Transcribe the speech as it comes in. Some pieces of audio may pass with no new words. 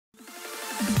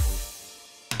What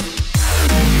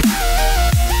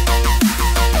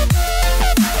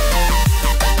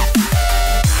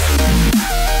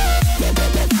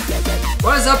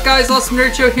is up, guys?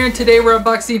 FallenRedZeo here, and today we're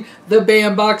unboxing the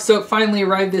BAM box. So it finally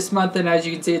arrived this month, and as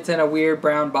you can see, it's in a weird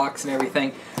brown box and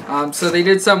everything. So they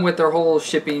did something with their whole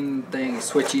shipping thing,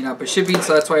 switching up a shipping,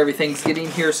 so that's why everything's getting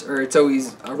here, or it's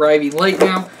always arriving late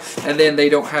now. And then they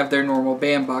don't have their normal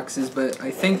BAM boxes, but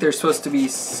I think they're supposed to be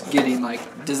getting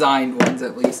like designed ones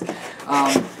at least.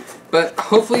 But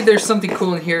hopefully there's something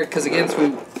cool in here, because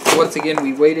once again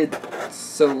we waited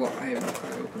so long. I haven't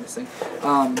tried to open this thing.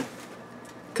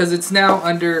 Because it's now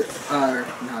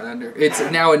it's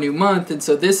now a new month, and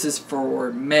so this is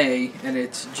for May, and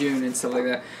it's June and stuff like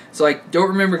that. So I don't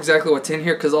remember exactly what's in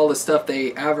here, because all the stuff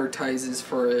they advertise is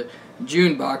for a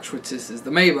June box, which this is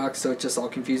the May box, so it's just all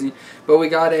confusing. But we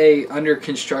got a under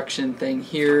construction thing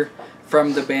here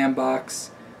from the BAM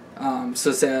box.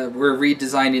 So we're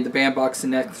redesigning the BAM box,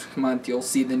 and next month you'll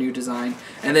see the new design.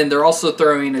 And then they're also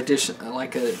throwing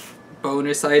like a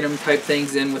bonus item type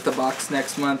things in with the box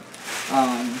next month.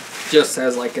 Just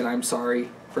as like an I'm sorry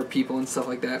for people and stuff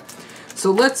like that.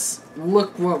 So let's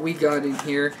look what we got in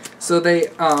here. So they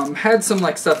had some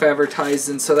like stuff advertised,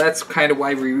 and so that's kind of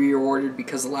why we reordered,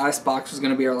 because the last box was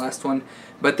going to be our last one,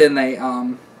 but then they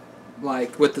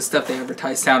like with the stuff they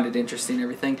advertised sounded interesting and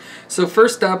everything. So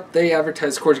first up, they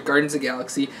advertised, of course, Guardians of the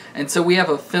Galaxy, and so we have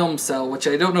a film cell, which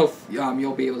I don't know if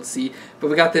you'll be able to see, but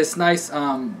we got this nice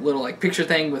little like picture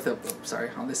thing with a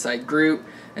on this side Groot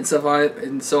and stuff on it,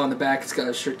 and so on the back it's got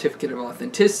a certificate of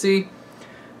authenticity.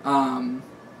 And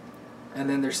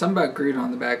then there's something about Groot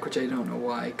on the back, which I don't know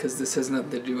why, because this has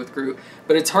nothing to do with Groot.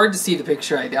 But it's hard to see the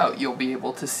picture. I doubt you'll be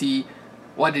able to see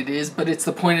what it is, but it's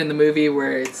the point in the movie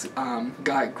where it's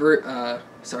got Drax,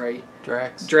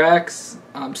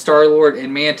 Star-Lord,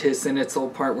 and Mantis, and it's the whole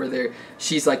part where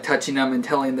she's like touching them and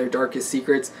telling their darkest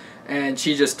secrets, and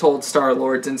she just told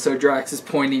Star-Lord's, and so Drax is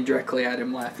pointing directly at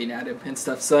him, laughing at him and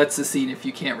stuff. So that's the scene. If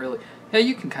you can't really, yeah,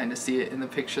 you can kind of see it in the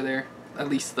picture there, at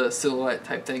least the silhouette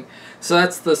type thing. So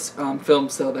that's the film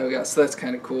cell that we got, so that's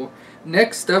kind of cool.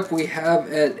 Next up, we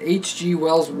have at H.G.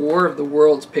 Wells' War of the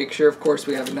Worlds picture. Of course,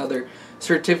 we have another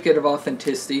certificate of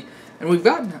authenticity, and we've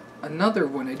gotten another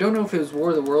one. I don't know if it was War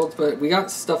of the Worlds, but we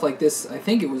got stuff like this. I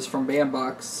think it was from BAM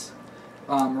box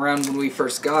around when we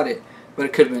first got it, but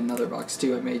it could have been another box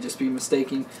too. I may just be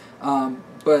mistaken.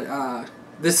 But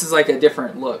this is like a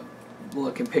different look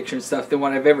and picture and stuff than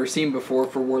what I've ever seen before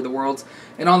for War of the Worlds.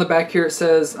 And on the back here it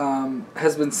says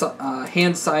has been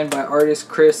hand signed by artist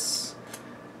Chris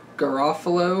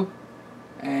Garofalo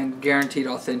and guaranteed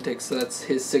authentic, so that's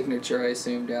his signature, I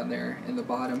assume, down there in the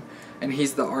bottom, and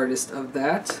he's the artist of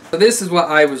that. So this is what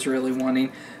I was really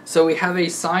wanting. So we have a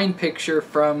signed picture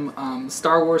from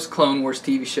Star Wars Clone Wars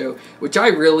TV show, which I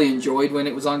really enjoyed when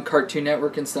it was on Cartoon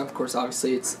Network and stuff. Of course,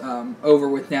 obviously it's over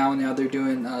with now, and now they're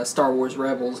doing Star Wars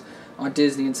Rebels on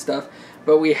Disney and stuff.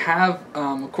 But we have,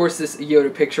 of course, this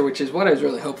Yoda picture, which is what I was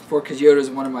really hoping for, because Yoda is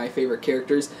one of my favorite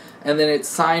characters. And then it's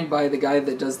signed by the guy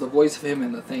that does the voice of him,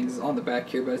 and the thing's on the back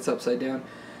here, but it's upside down.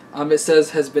 It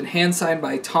says, has been hand-signed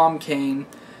by Tom Kane,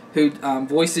 who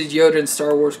voices Yoda in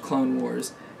Star Wars Clone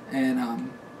Wars.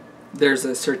 And there's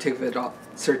a certificate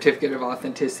of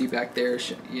authenticity back there,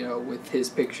 you know, with his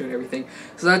picture and everything.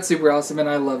 So that's super awesome, and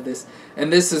I love this.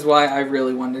 And this is why I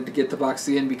really wanted to get the box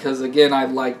again, because again, I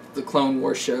liked the Clone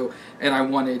Wars show, and I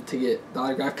wanted to get the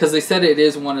autograph, because they said it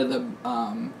is one of the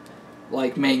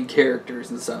like main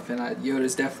characters and stuff, and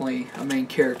Yoda's definitely a main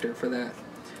character for that.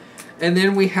 And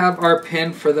then we have our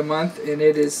pin for the month, and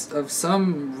it is of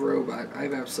some robot. I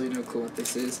have absolutely no clue what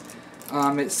this is.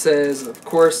 It says, of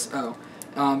course,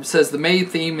 it says the May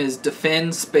theme is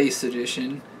Defend Space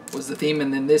Edition was the theme,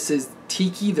 and then this is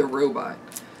Tiki the Robot.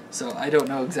 So I don't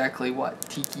know exactly what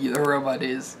Tiki the Robot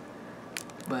is,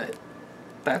 but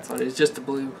that's what it is, just a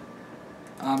blue.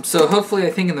 So hopefully, I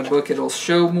think in the book it'll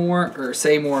show more, or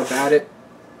say more about it,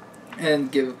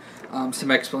 and give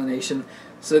some explanation.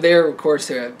 So there, of course,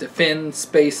 they have Defend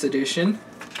Space Edition.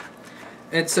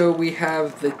 And so we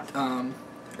have the,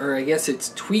 or I guess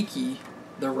it's Twiki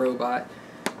the Robot,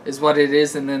 is what it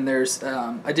is, and then there's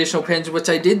additional pins, which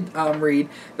I did read,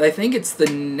 that I think it's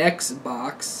the next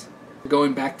box,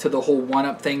 going back to the whole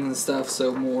one-up thing and stuff,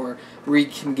 so more where you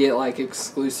can get like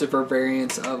exclusive or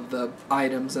variants of the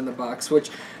items in the box, which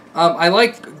I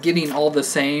like getting all the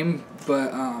same,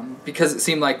 but because it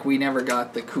seemed like we never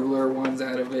got the cooler ones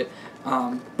out of it,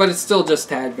 but it's still just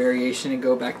to add variation and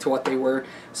go back to what they were.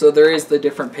 So there is the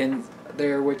different pins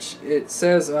there, which it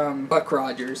says Buck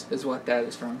Rogers is what that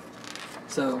is from.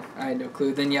 So I had no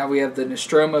clue. Then yeah, we have the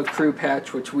Nostromo crew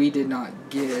patch, which we did not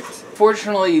get.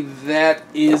 Fortunately, that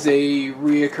is a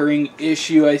reoccurring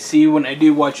issue I see when I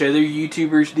do watch other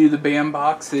YouTubers do the BAM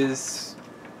boxes.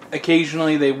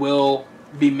 Occasionally they will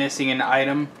be missing an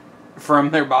item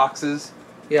from their boxes.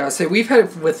 Yeah, so we've had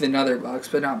it with another box,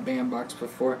 but not BAM box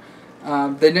before.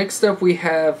 The next up we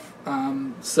have,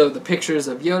 so the pictures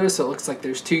of Yoda, so it looks like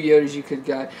there's 2 Yodas you could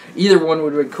get. Either one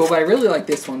would have been cool, but I really like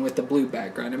this one with the blue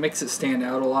background. It makes it stand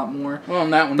out a lot more. Well,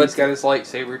 and that one, he's got his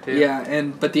lightsaber too. Yeah,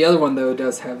 but the other one, though,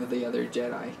 does have the other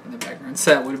Jedi in the background,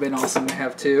 so that would have been awesome to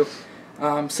have too.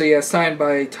 So yeah, signed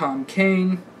by Tom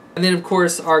Kane. And then, of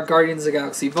course, our Guardians of the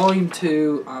Galaxy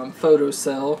Vol.2 photo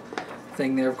cell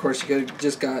thing there. Of course, you could have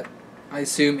just got, I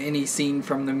assume, any scene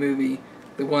from the movie.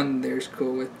 The one there's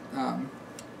cool with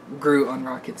Groot on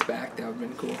Rocket's back. That would have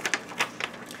been cool.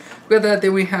 With that,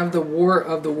 then we have the War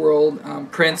of the World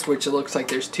prints, which it looks like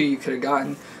there's 2 you could have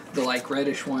gotten. The like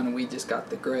reddish one, and we just got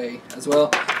the gray as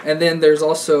well. And then there's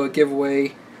also a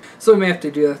giveaway. So we may have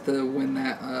to do that to win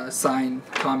that signed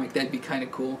comic. That'd be kind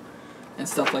of cool and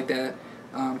stuff like that.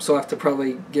 So I'll have to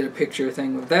probably get a picture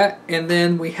thing with that. And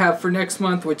then we have for next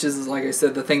month, which is, like I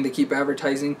said, the thing they keep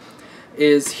advertising,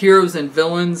 is Heroes and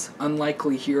Villains,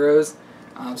 Unlikely Heroes.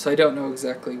 So I don't know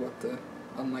exactly what the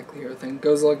Unlikely Hero thing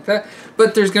goes like that.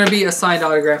 But there's going to be a signed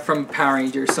autograph from Power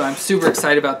Ranger, so I'm super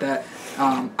excited about that.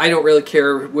 I don't really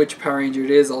care which Power Ranger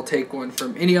it is. I'll take one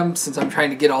from any of them since I'm trying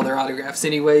to get all their autographs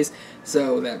anyways.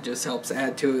 So that just helps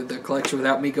add to the collection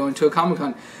without me going to a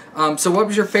Comic-Con. So what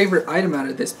was your favorite item out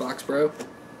of this box, bro?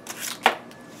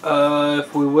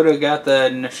 If we would have got the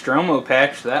Nostromo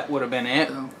patch, that would have been it.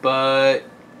 Oh. But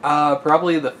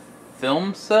probably the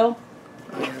film cell.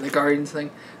 Oh, yeah, the Guardians thing.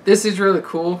 This is really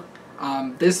cool.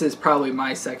 This is probably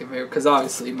my second favorite because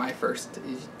obviously my first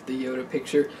is the Yoda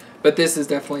picture. But this is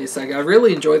definitely a second. I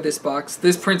really enjoyed this box.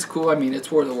 This print's cool. I mean,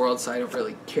 it's War of the World, so I don't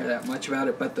really care that much about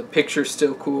it. But the picture's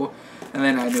still cool. And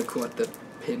then I know what the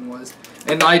pin was.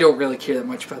 And I don't really care that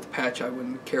much about the patch. I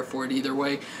wouldn't care for it either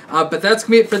way. But that's going to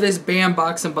be it for this BAM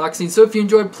box unboxing. So if you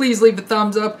enjoyed, please leave a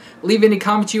thumbs up. Leave any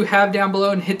comments you have down below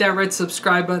and hit that red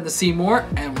subscribe button to see more.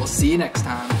 And we'll see you next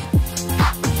time.